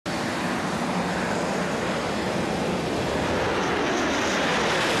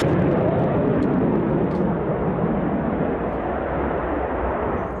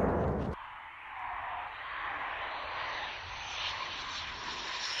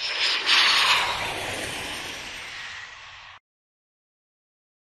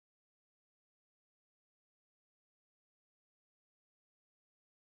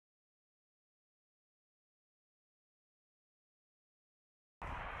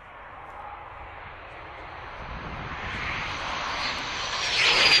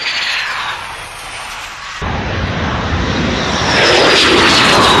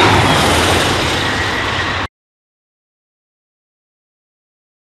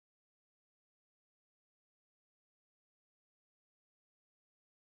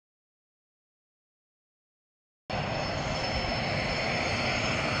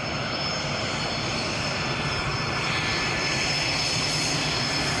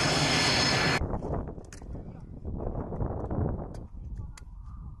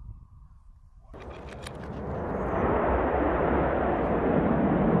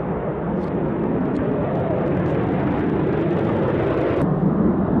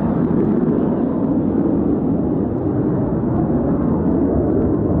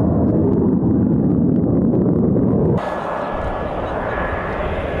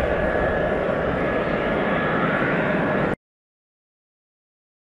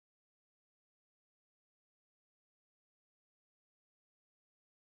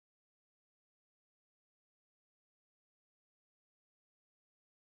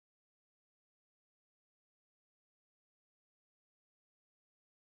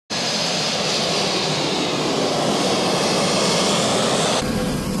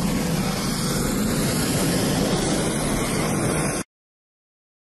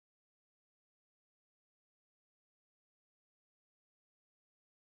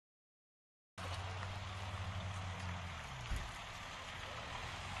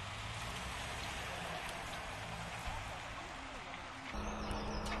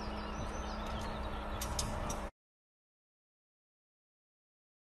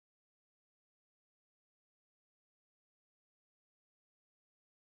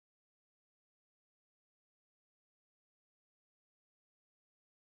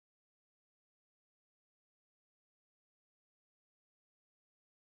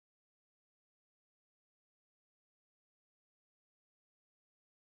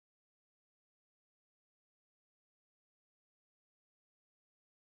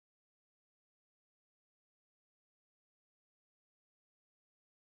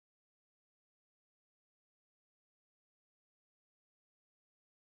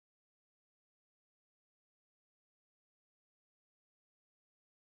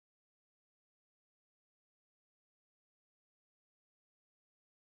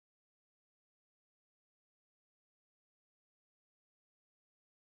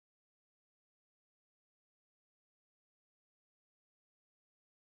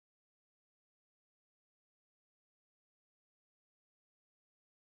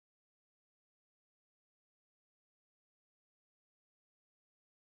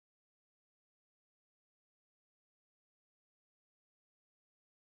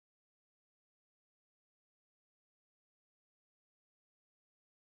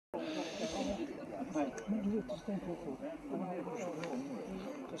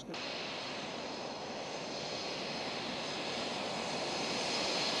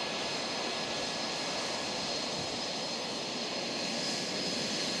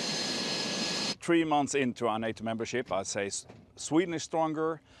Three months into our NATO membership, I'd say Sweden is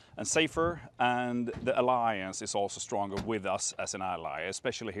stronger and safer, and the alliance is also stronger with us as an ally,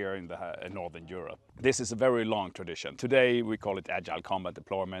 especially here in Northern Europe. This is a very long tradition. Today we call it agile combat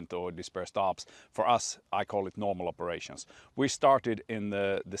deployment or dispersed ops. For us, I call it normal operations. We started in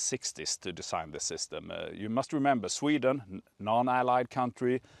the 60s to design this system. You must remember, Sweden, non-allied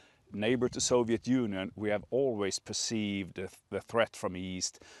country, neighbor to Soviet Union, we have always perceived the threat from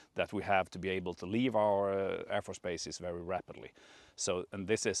east, that we have to be able to leave our Air Force bases very rapidly. So, and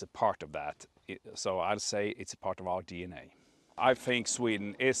this is a part of that. So I'd say it's a part of our DNA. I think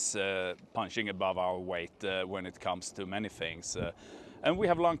Sweden is punching above our weight when it comes to many things. And we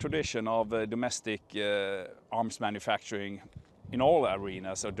have a long tradition of domestic arms manufacturing in all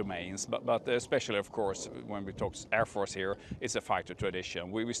arenas or domains, but especially, of course, when we talk Air Force here, it's a fighter tradition.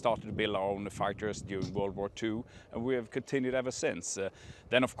 We started to build our own fighters during World War II, and we have continued ever since.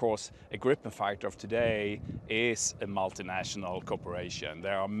 Then, of course, a Gripen fighter of today is a multinational corporation.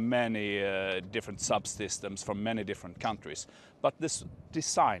 There are many different subsystems from many different countries, but this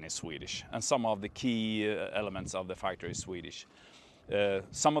design is Swedish, and some of the key elements of the fighter is Swedish.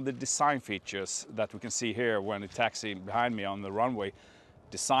 Some of the design features that we can see here when it's taxiing behind me on the runway,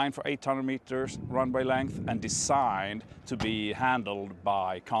 designed for 800 meters runway length and designed to be handled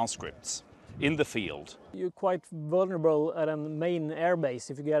by conscripts in the field. You're quite vulnerable at a main airbase.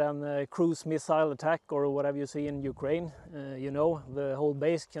 If you get a cruise missile attack or whatever you see in Ukraine, you know, the whole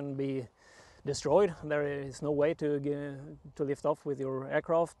base can be destroyed. There is no way to lift off with your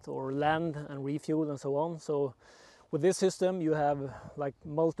aircraft or land and refuel and so on. So with this system, you have like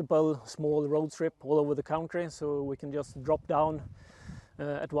multiple small road strip all over the country, so we can just drop down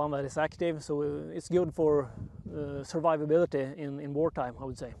at one that is active. So it's good for survivability in wartime, I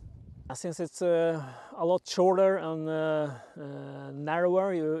would say. Since it's a lot shorter and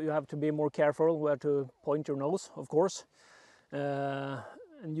narrower, you have to be more careful where to point your nose, of course.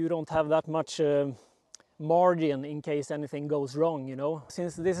 And you don't have that much margin in case anything goes wrong, you know.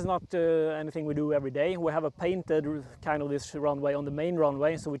 Since this is not anything we do every day, we have a painted kind of this runway on the main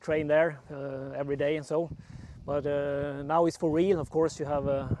runway, so we train there every day and so. But now it's for real, of course. You have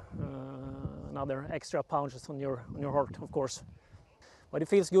another extra punches on your heart, of course. But it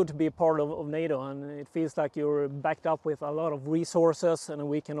feels good to be a part of NATO, and it feels like you're backed up with a lot of resources, and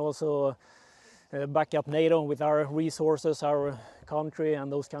we can also back up NATO with our resources, our country,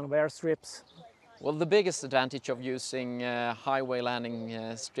 and those kind of airstrips. Well, the biggest advantage of using highway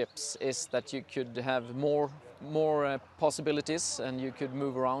landing strips is that you could have more possibilities, and you could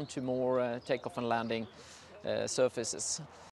move around to more takeoff and landing surfaces.